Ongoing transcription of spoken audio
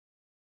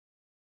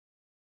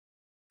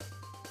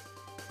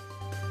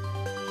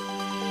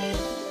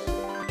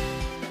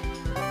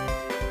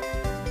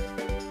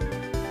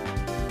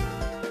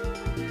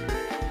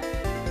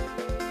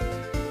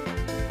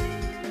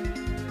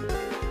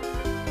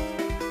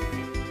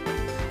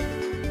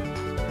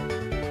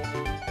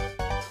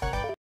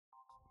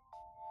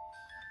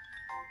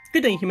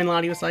Good day, human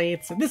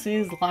Latiosites. This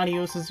is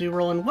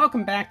LatiosAzurill, and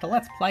welcome back to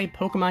Let's Play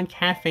Pokemon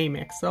Cafe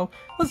Mix. So,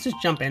 let's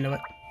just jump into it.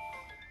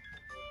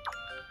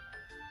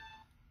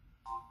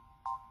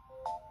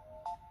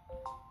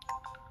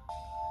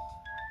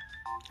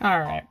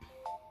 Alright.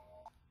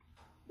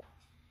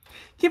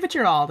 Give it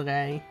your all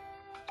today.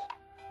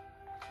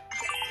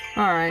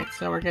 Alright,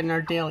 so we're getting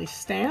our daily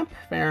stamp.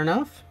 Fair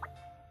enough.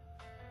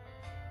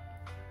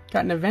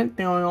 Got an event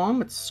going on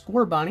with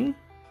Score Bunny.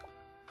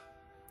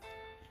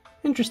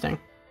 Interesting.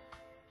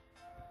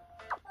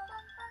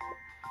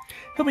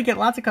 Hope we get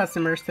lots of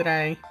customers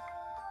today.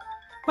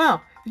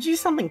 Wow, did you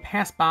see something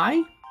pass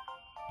by?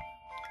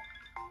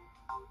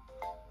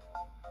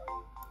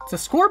 It's a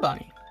Score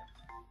Bunny.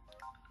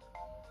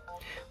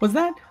 Was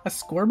that a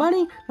Score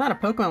Bunny? Not a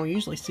Pokemon we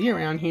usually see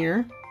around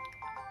here.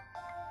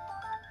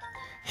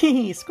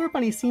 Hehe, Score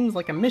Bunny seems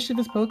like a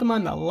mischievous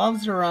Pokemon that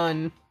loves to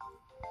run.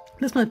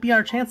 This might be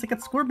our chance to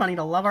get Score Bunny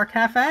to love our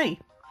cafe.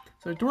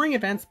 So during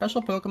events,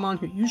 special Pokemon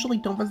who usually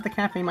don't visit the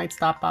cafe might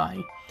stop by.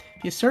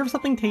 If you serve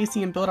something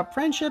tasty and build up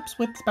friendships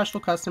with special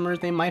customers,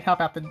 they might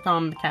help out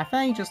the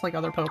cafe just like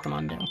other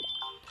Pokemon do.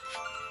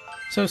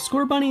 So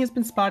Score Bunny has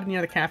been spotted near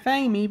the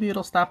cafe, maybe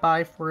it'll stop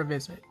by for a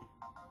visit.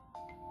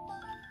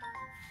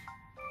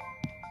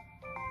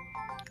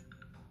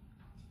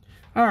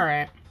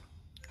 Alright,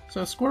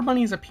 so Score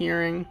Bunny's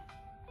appearing.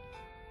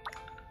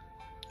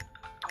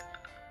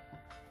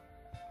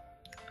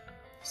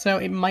 So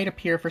it might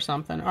appear for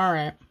something,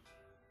 alright.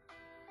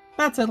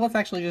 That's it, let's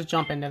actually just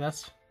jump into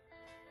this.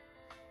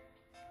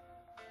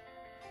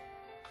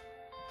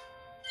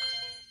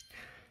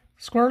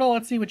 Squirtle,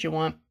 let's see what you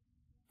want.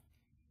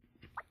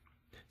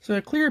 So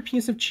clear a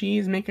piece of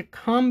cheese, make a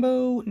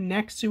combo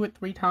next to it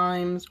 3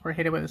 times, or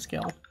hit it with a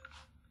skill.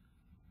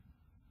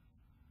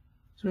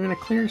 So we're going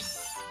to clear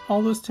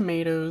all those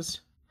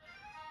tomatoes.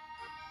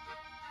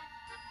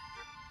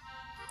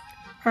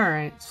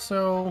 Alright,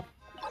 so...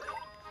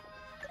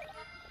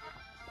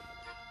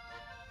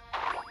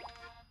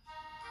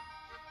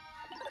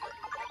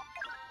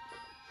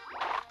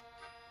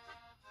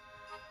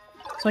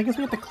 So I guess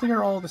we have to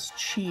clear all this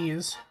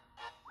cheese.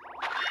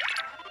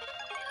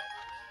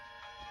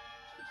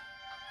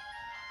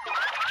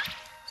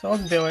 So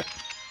let's do it.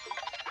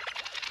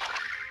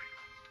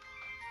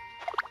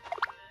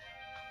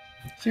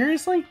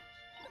 Seriously?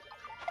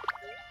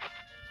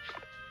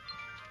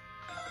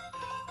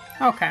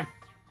 Okay.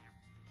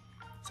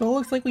 So it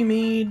looks like we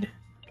made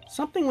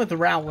something with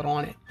Rowlet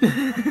on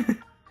it.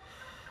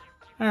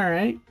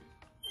 Alright.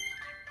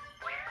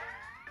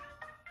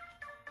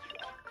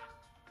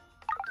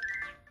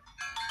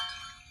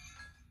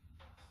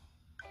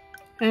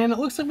 And it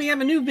looks like we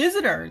have a new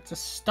visitor. It's a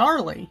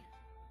Starly.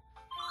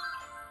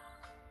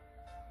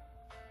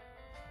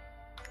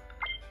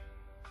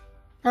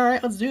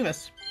 Alright, let's do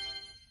this.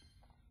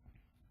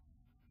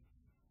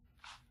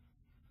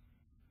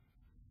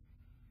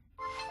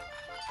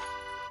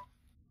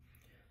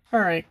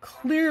 Alright,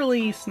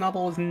 clearly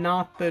Snubbull is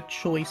not the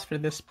choice for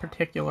this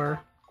particular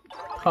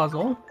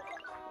puzzle.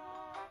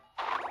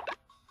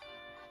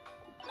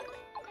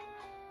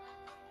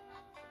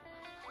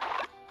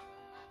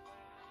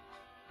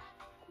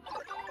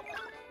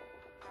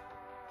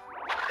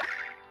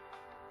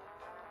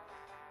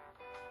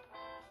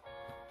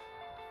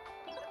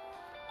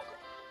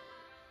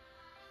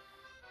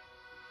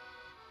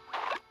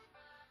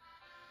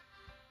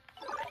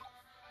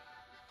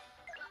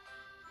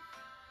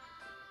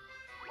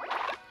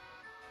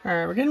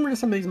 Alright, we're getting rid of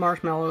some of these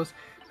marshmallows.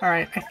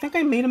 Alright, I think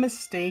I made a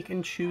mistake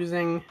in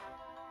choosing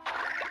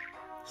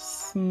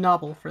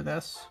Snubbull for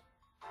this.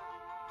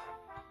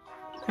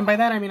 And by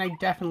that I mean I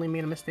definitely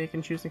made a mistake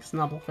in choosing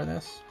Snubbull for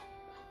this.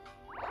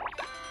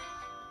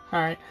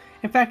 Alright,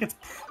 in fact it's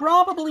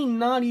probably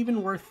not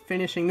even worth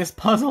finishing this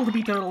puzzle, to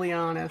be totally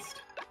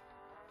honest.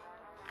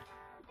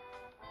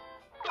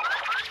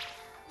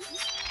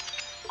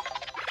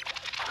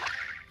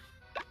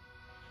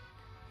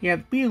 Yeah,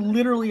 we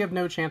literally have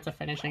no chance of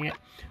finishing it.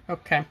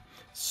 Okay,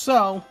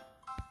 so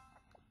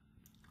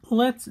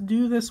let's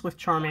do this with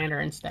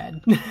Charmander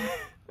instead.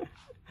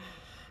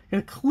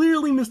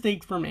 Clearly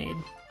mistakes were made.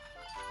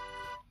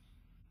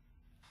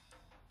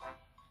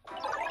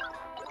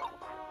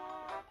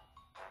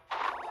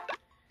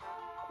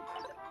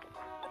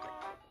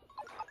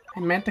 I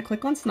meant to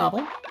click on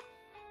Snubbull.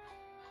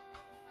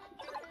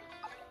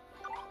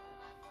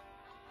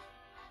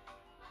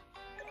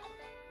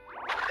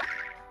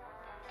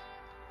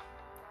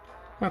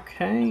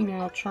 Okay,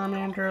 now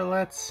Charmander,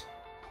 let's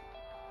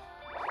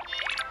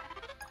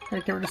try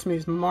to get rid of some of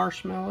these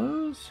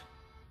marshmallows.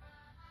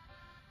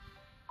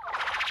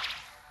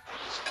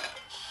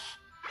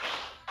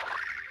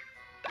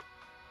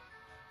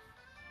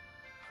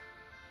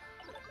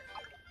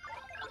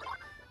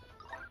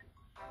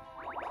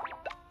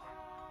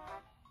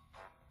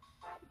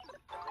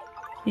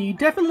 You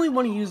definitely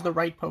want to use the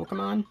right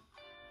Pokemon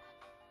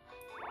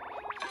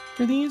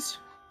for these.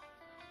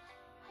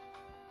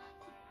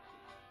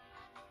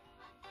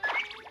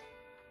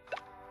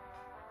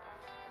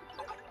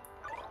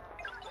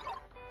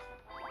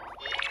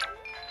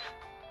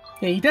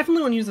 Yeah, you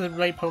definitely want to use the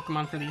right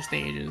Pokemon for these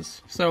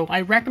stages. So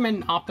I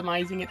recommend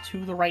optimizing it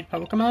to the right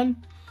Pokemon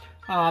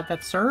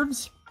that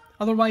serves.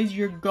 Otherwise,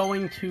 you're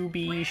going to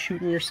be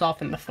shooting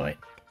yourself in the foot.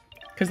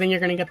 Because then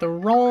you're going to get the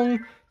wrong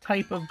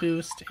type of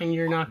boost, and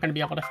you're not going to be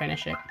able to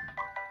finish it.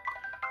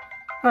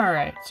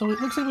 Alright, so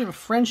it looks like we have a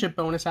friendship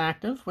bonus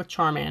active with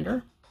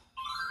Charmander.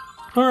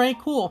 Alright,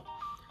 cool.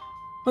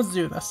 Let's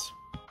do this.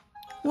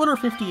 Water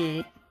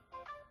 58.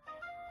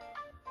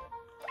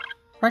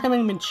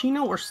 Recommend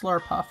Minccino or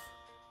Slurpuff?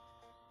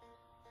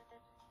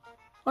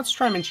 Let's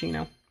try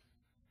Minccino.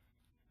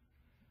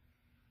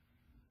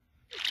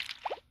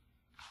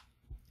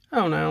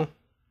 Oh no.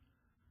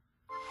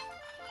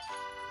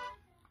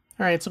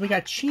 Alright, so we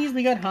got cheese,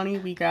 we got honey,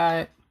 we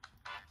got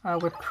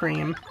whipped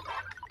cream.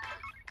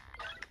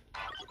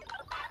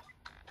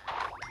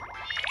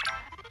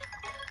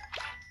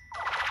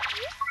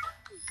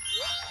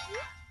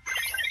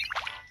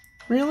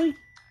 Really?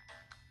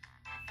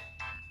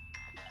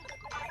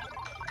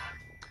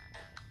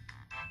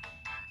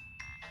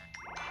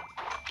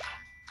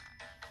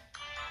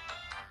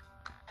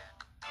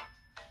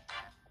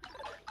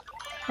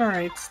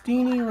 Alright,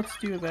 Steenie, let's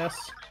do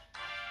this.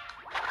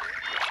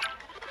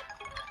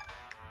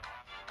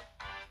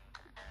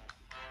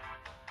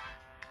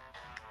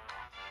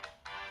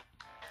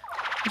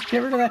 Let's get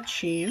rid of that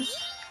cheese.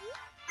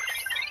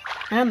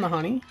 And the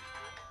honey.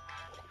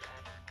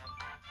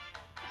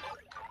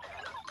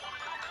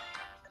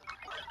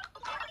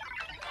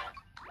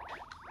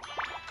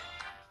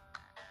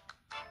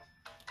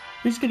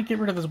 We're just gonna get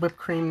rid of this whipped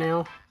cream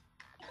now.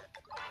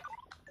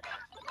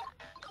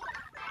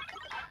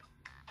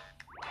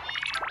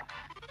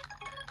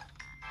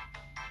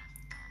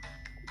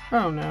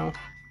 Oh no.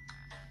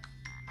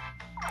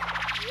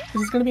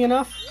 Is this gonna be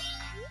enough?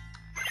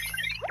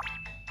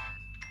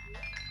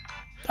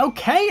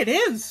 Okay, it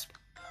is!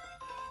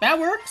 That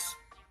works!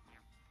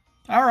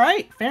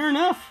 Alright, fair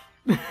enough.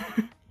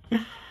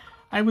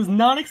 I was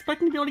not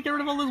expecting to be able to get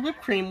rid of all this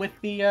whipped cream with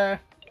the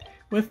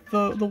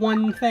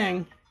one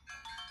thing.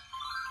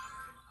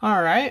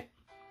 Alright.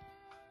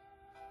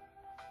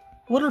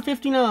 Water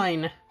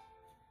 59.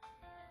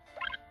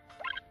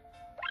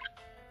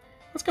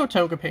 Let's go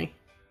Togepi.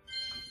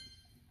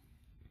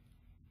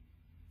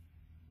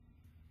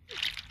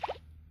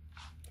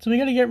 So we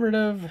gotta get rid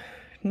of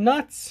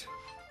nuts,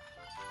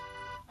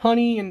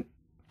 honey, and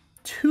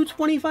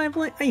 225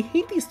 link. I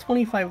hate these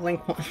 25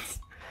 link ones.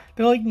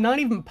 They're like not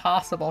even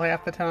possible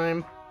half the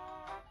time.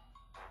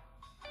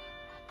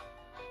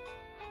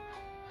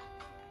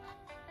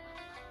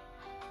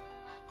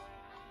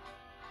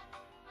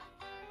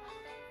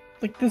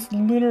 Like, this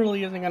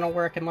literally isn't gonna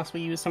work unless we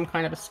use some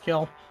kind of a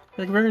skill.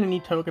 Like, we're gonna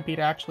need Togepi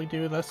to actually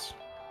do this.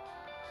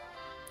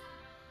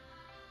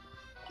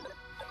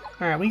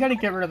 Alright, we gotta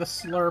get rid of the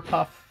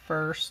Slurpuff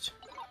first.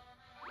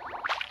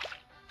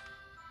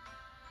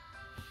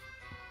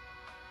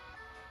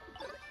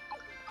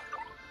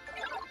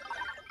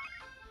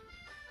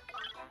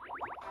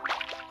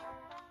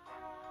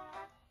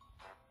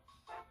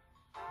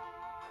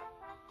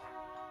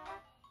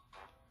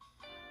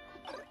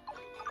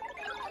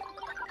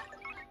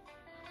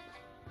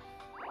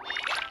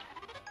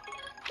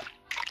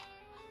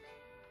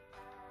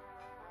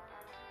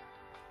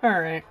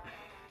 Alright.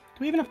 Do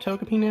we have enough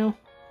Togepi now?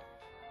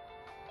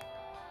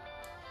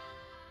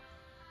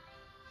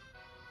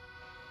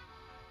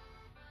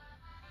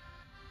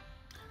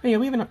 Oh yeah,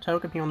 we have enough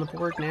Togepi on the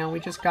board now. We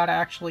just gotta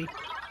actually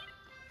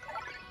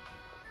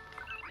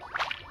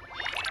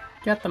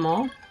get them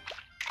all.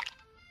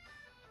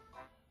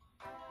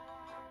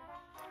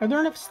 Are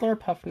there enough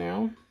Slurpuff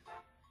now?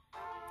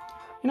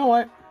 You know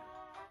what?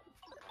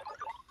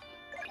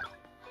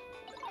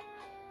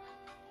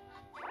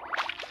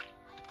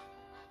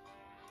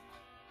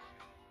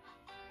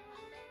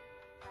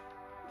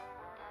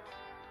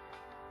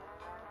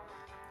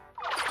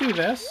 Let's do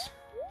this.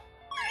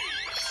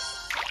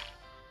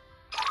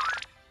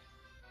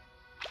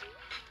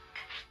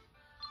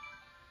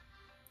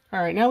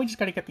 Alright, now we just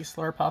gotta get these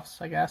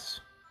Slurpuffs, I guess.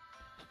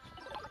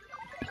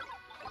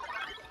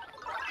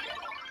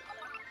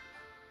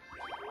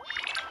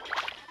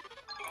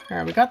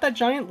 Alright, we got that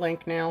giant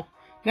link now.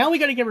 Now we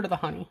gotta get rid of the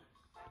honey.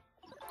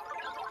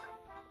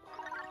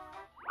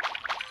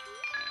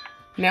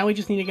 Now we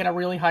just need to get a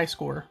really high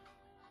score.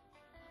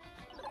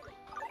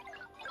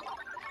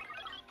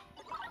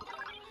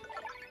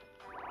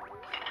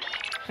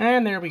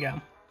 And there we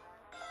go.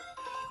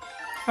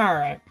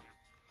 Alright.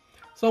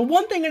 So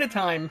one thing at a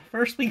time.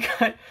 First we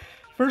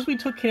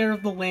took care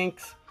of the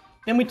links,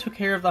 then we took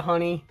care of the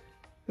honey,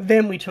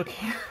 then we took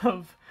care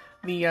of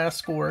the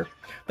score.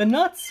 The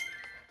nuts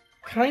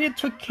kind of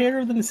took care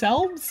of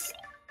themselves.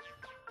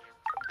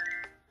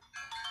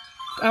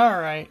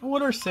 Alright,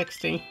 water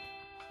 60.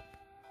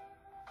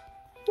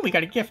 Oh, we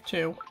got a gift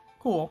too.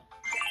 Cool.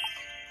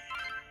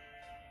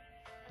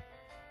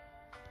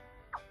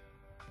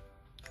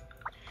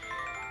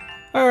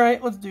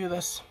 Alright, let's do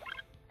this.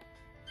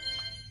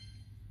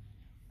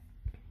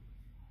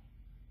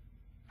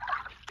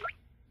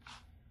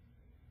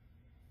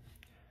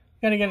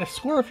 Gotta get a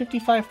score of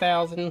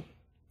 55,000.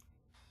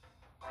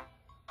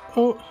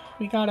 Oh,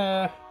 we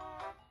gotta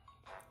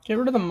get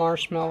rid of the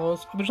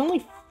marshmallows. There's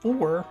only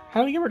 4.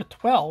 How do we get rid of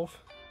 12?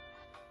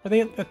 Are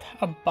they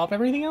above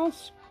everything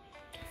else?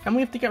 And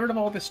we have to get rid of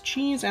all this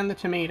cheese and the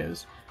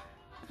tomatoes.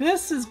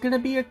 This is gonna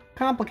be a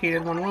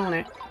complicated one, won't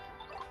it?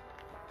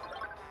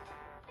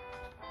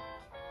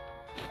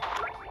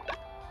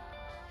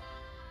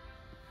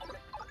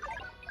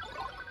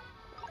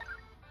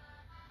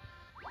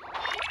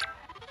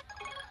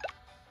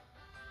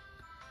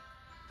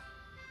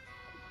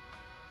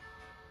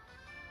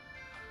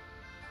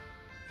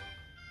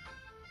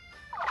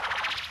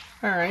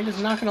 Alright, it's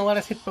not gonna let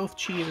us hit both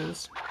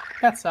cheeses.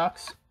 That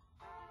sucks.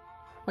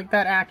 Like,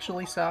 that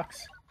actually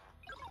sucks.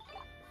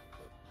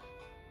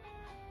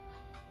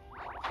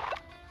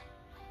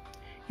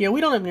 Yeah,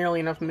 we don't have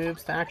nearly enough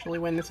moves to actually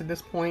win this at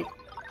this point.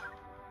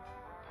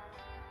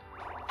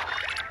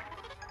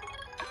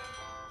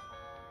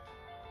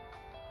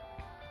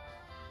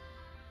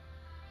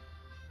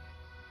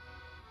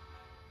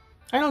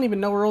 I don't even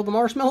know where all the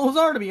marshmallows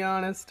are, to be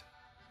honest.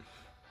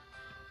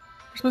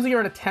 We're supposed to get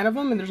rid of 10 of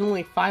them, and there's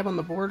only 5 on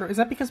the board. Or is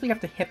that because we have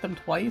to hit them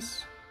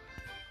twice?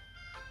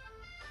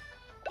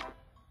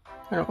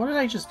 I don't know, what did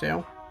I just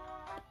do?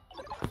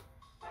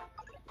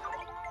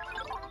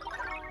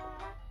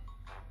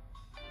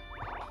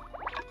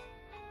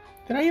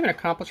 Did I even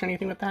accomplish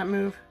anything with that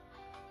move?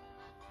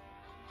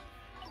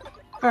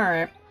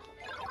 Alright.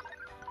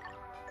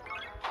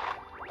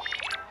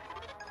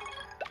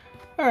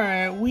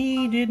 Alright,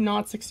 we did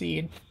not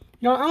succeed.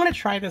 You know, I'm gonna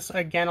try this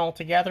again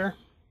altogether.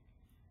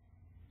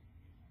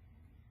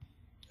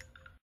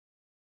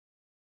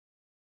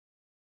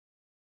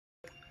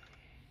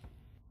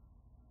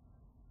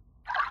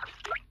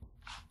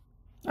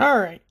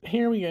 Alright,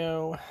 here we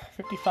go.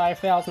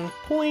 55,000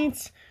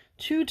 points,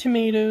 2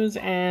 tomatoes,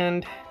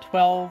 and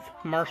 12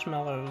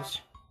 marshmallows.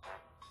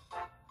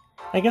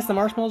 I guess the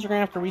marshmallows are gonna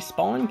have to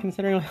respawn,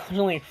 considering there's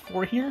only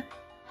 4 here.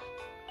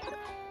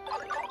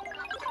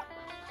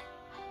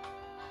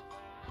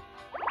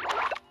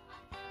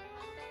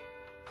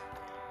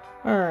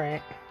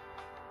 Alright.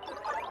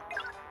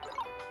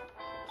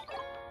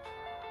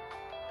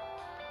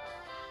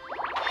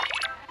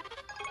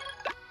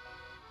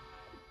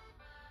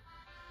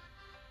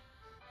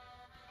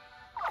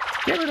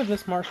 Get rid of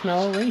this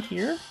marshmallow right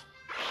here.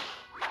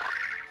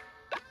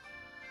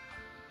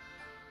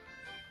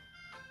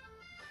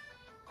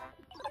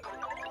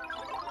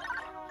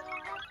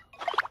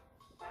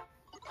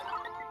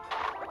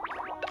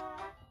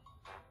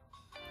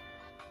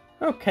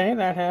 Okay,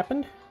 that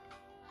happened.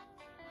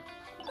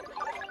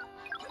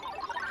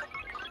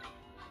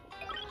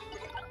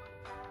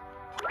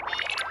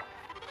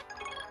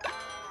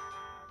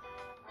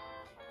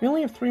 We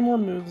only have 3 more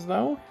moves,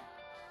 though.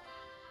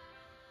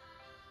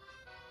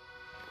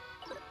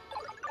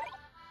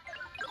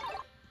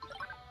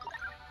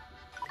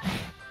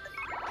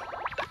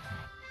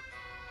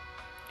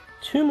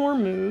 Two more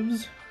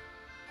moves.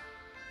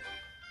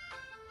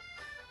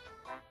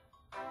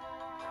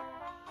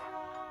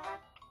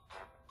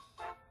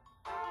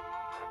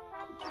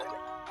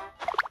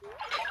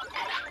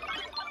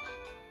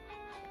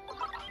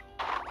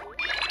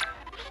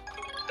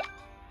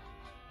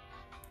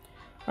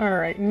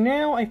 Alright,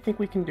 now I think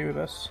we can do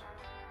this.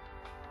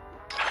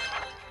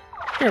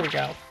 Here we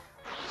go.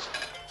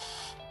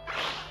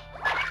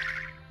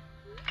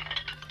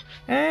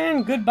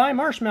 And goodbye,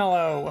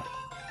 marshmallow!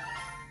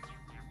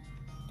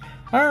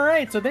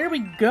 Alright, so there we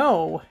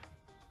go.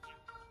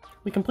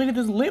 We completed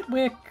this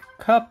Litwick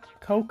Cup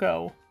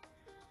Cocoa.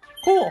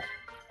 Cool!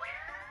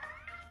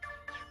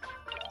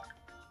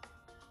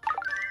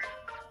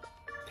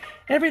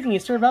 Everything you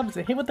serve up is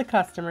a hit with the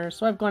customers,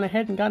 so I've gone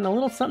ahead and gotten a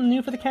little something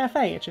new for the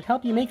cafe. It should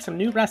help you make some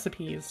new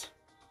recipes.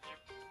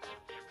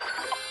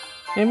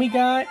 And we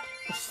got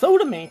a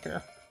soda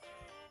maker.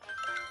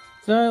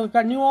 So we've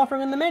got a new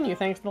offering in the menu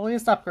thanks to the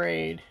latest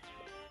upgrade.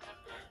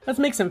 Let's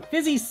make some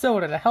fizzy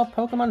soda to help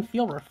Pokemon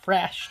feel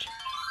refreshed.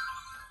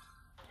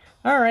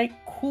 Alright,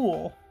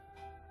 cool.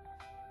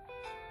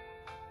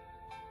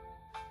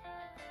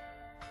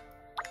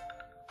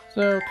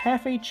 So,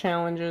 cafe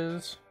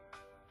challenges.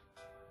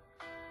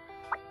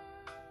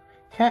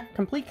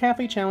 Complete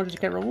cafe challenges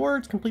to get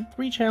rewards. Complete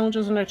 3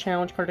 challenges and a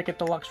challenge card to get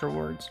deluxe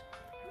rewards.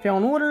 Fail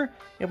in order,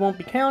 it won't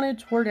be counted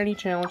toward any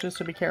challenges,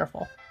 so be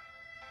careful.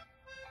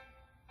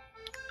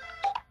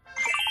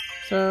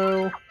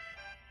 So,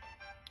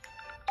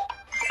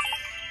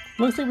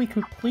 looks like we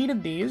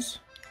completed these.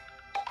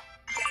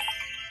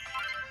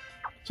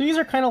 So these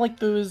are kind of like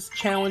those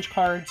challenge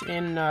cards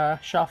in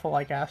Shuffle,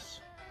 I guess.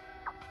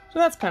 So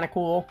that's kind of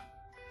cool.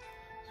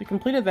 So we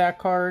completed that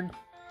card.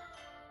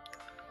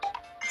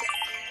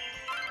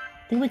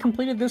 I think we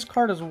completed this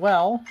card as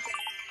well.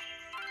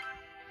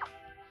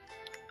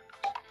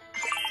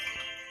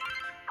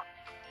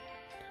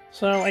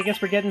 So I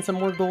guess we're getting some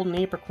more golden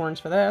apricorns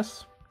for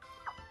this.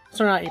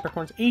 So not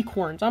apricorns,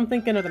 acorns. I'm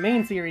thinking of the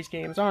main series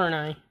games, aren't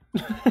I?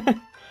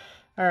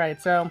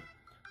 Alright, so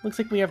looks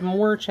like we have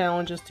more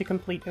challenges to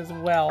complete as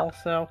well.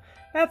 So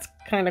that's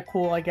kind of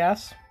cool, I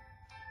guess.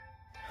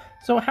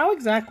 So how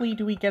exactly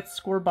do we get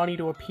Score Bunny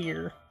to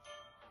appear?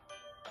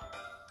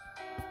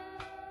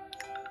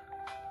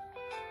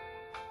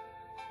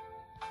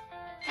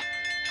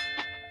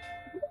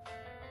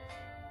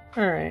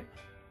 Alright.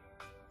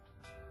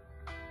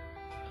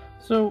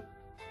 So, wait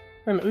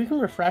a minute, we can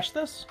refresh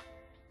this?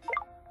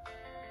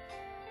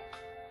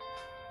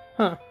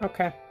 Huh,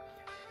 okay.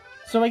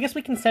 So I guess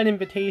we can send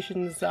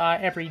invitations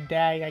every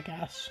day, I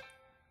guess.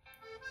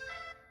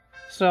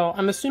 So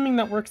I'm assuming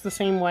that works the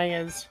same way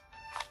as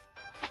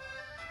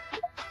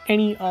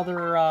any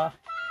other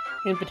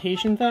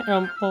invitation thing,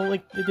 well,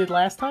 like it did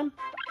last time.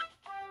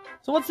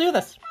 So let's do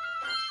this.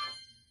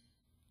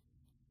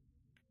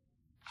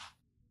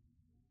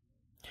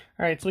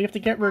 Alright, so we have to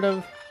get rid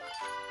of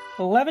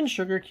 11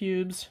 sugar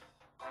cubes,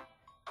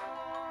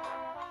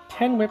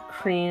 10 whipped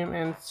cream,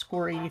 and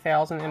score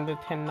 80,000 into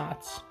 10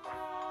 nuts.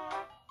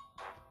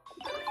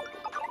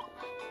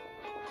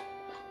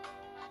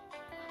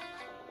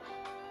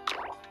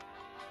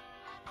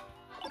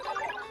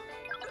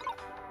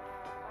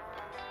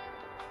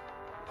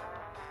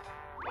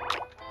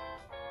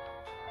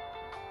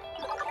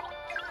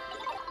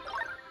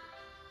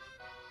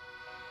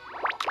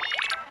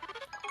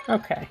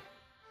 Okay.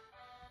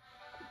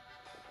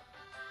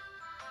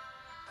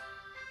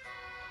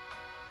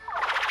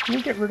 Let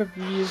me get rid of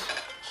these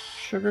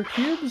sugar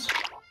cubes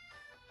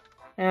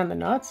and the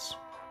nuts.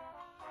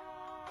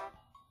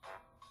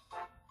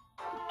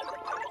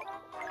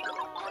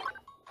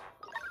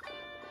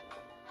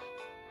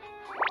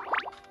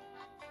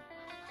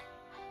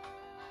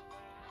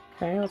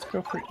 Okay, let's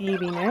go for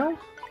Evie now.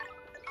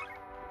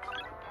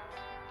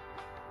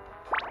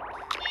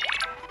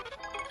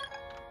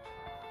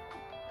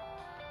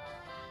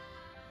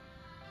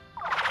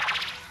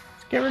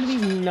 Let's get rid of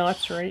these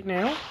nuts right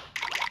now.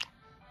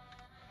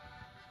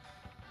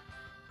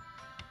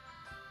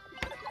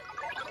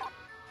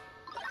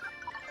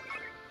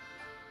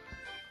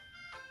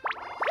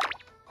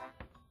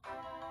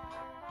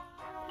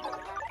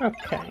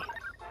 Okay.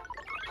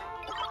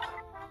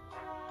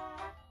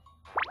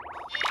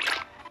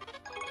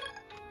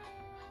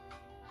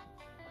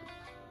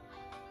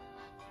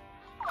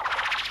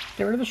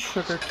 Get rid of the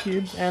sugar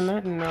cubes and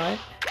that nut.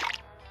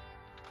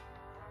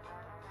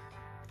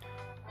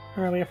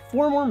 Alright, we have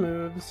 4 more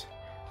moves.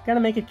 Gotta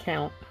make it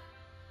count.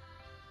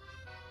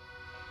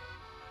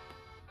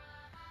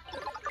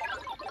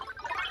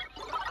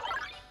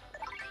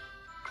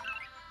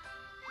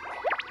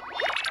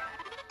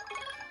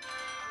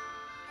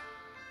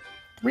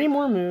 Three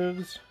more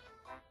moves.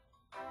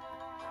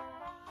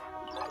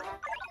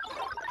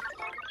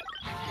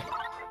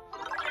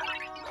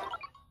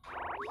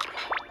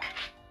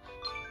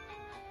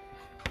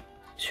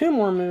 Two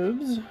more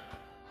moves.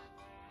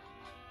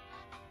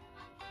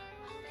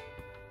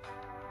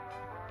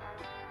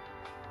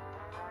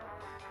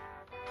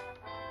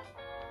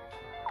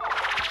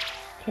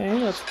 Okay,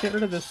 let's get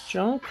rid of this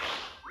junk.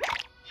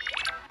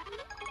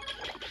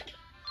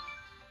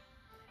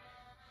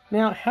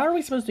 Now, how are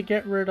we supposed to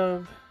get rid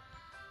of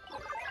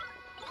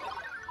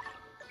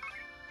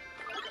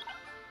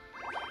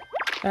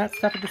that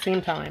stuff at the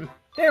same time?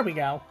 There we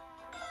go.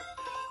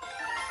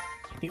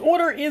 The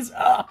order is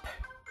up!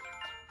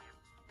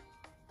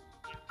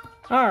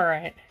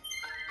 Alright.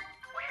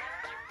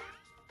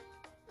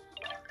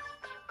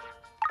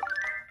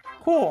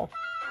 Cool.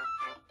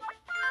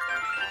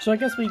 So I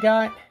guess we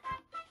got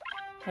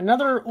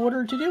another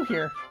order to do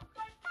here.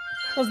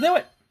 Let's do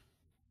it!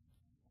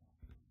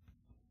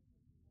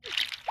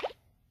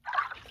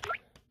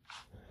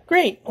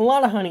 Great! A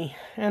lot of honey.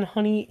 And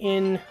honey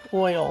in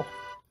oil.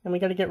 And we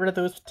gotta get rid of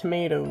those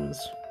tomatoes.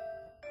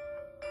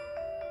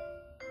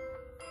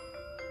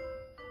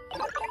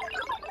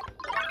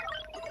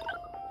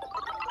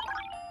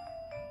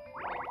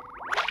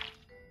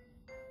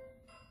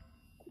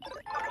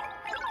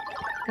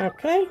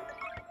 Okay.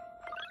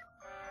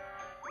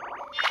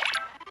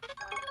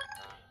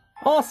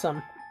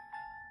 Awesome.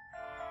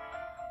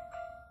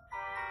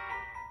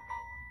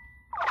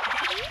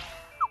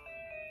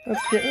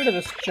 Let's get rid of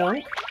this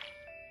junk.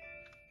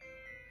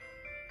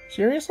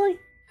 Seriously?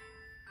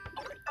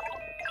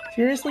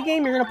 Seriously,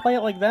 game? You're gonna play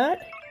it like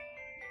that?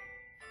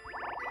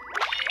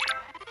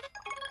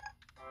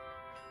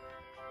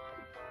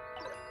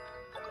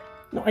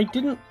 No, I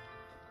didn't...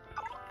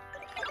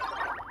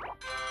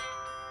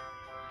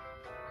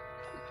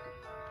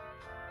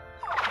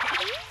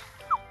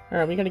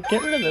 Alright, we gotta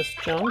get rid of this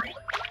junk.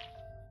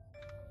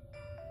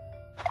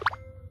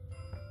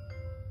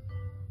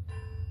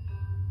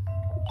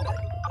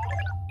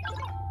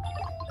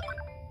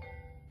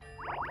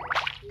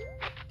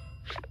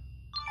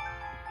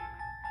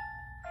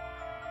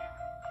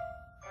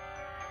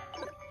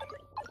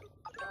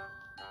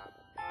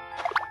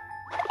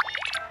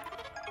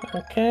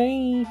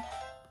 Okay.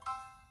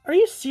 Are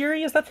you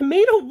serious? That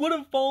tomato would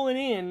have fallen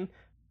in.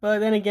 But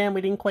then again,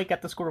 we didn't quite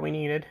get the score we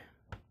needed.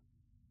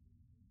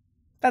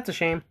 That's a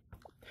shame.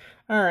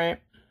 Alright.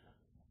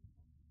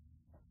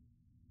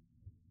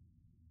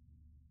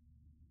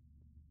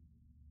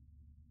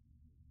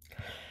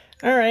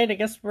 Alright, I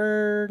guess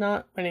we're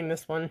not winning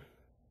this one.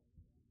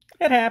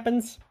 It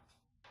happens.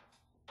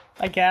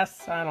 I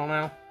guess. I don't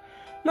know.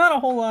 Not a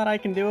whole lot I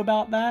can do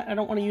about that. I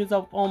don't want to use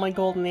up all my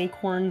golden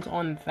acorns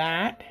on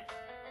that.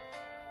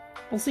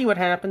 we'll see what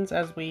happens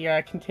as we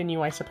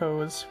continue, I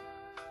suppose.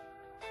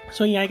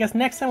 So yeah, I guess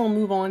next time we'll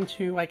move on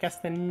to, I guess,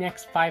 the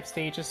next 5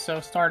 stages, so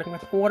starting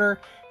with Order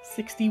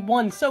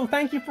 61. So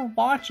thank you for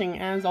watching.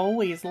 As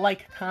always,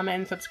 like, comment,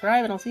 and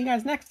subscribe, and I'll see you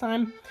guys next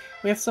time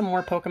with some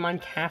more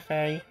Pokemon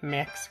Cafe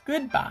Mix.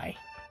 Goodbye.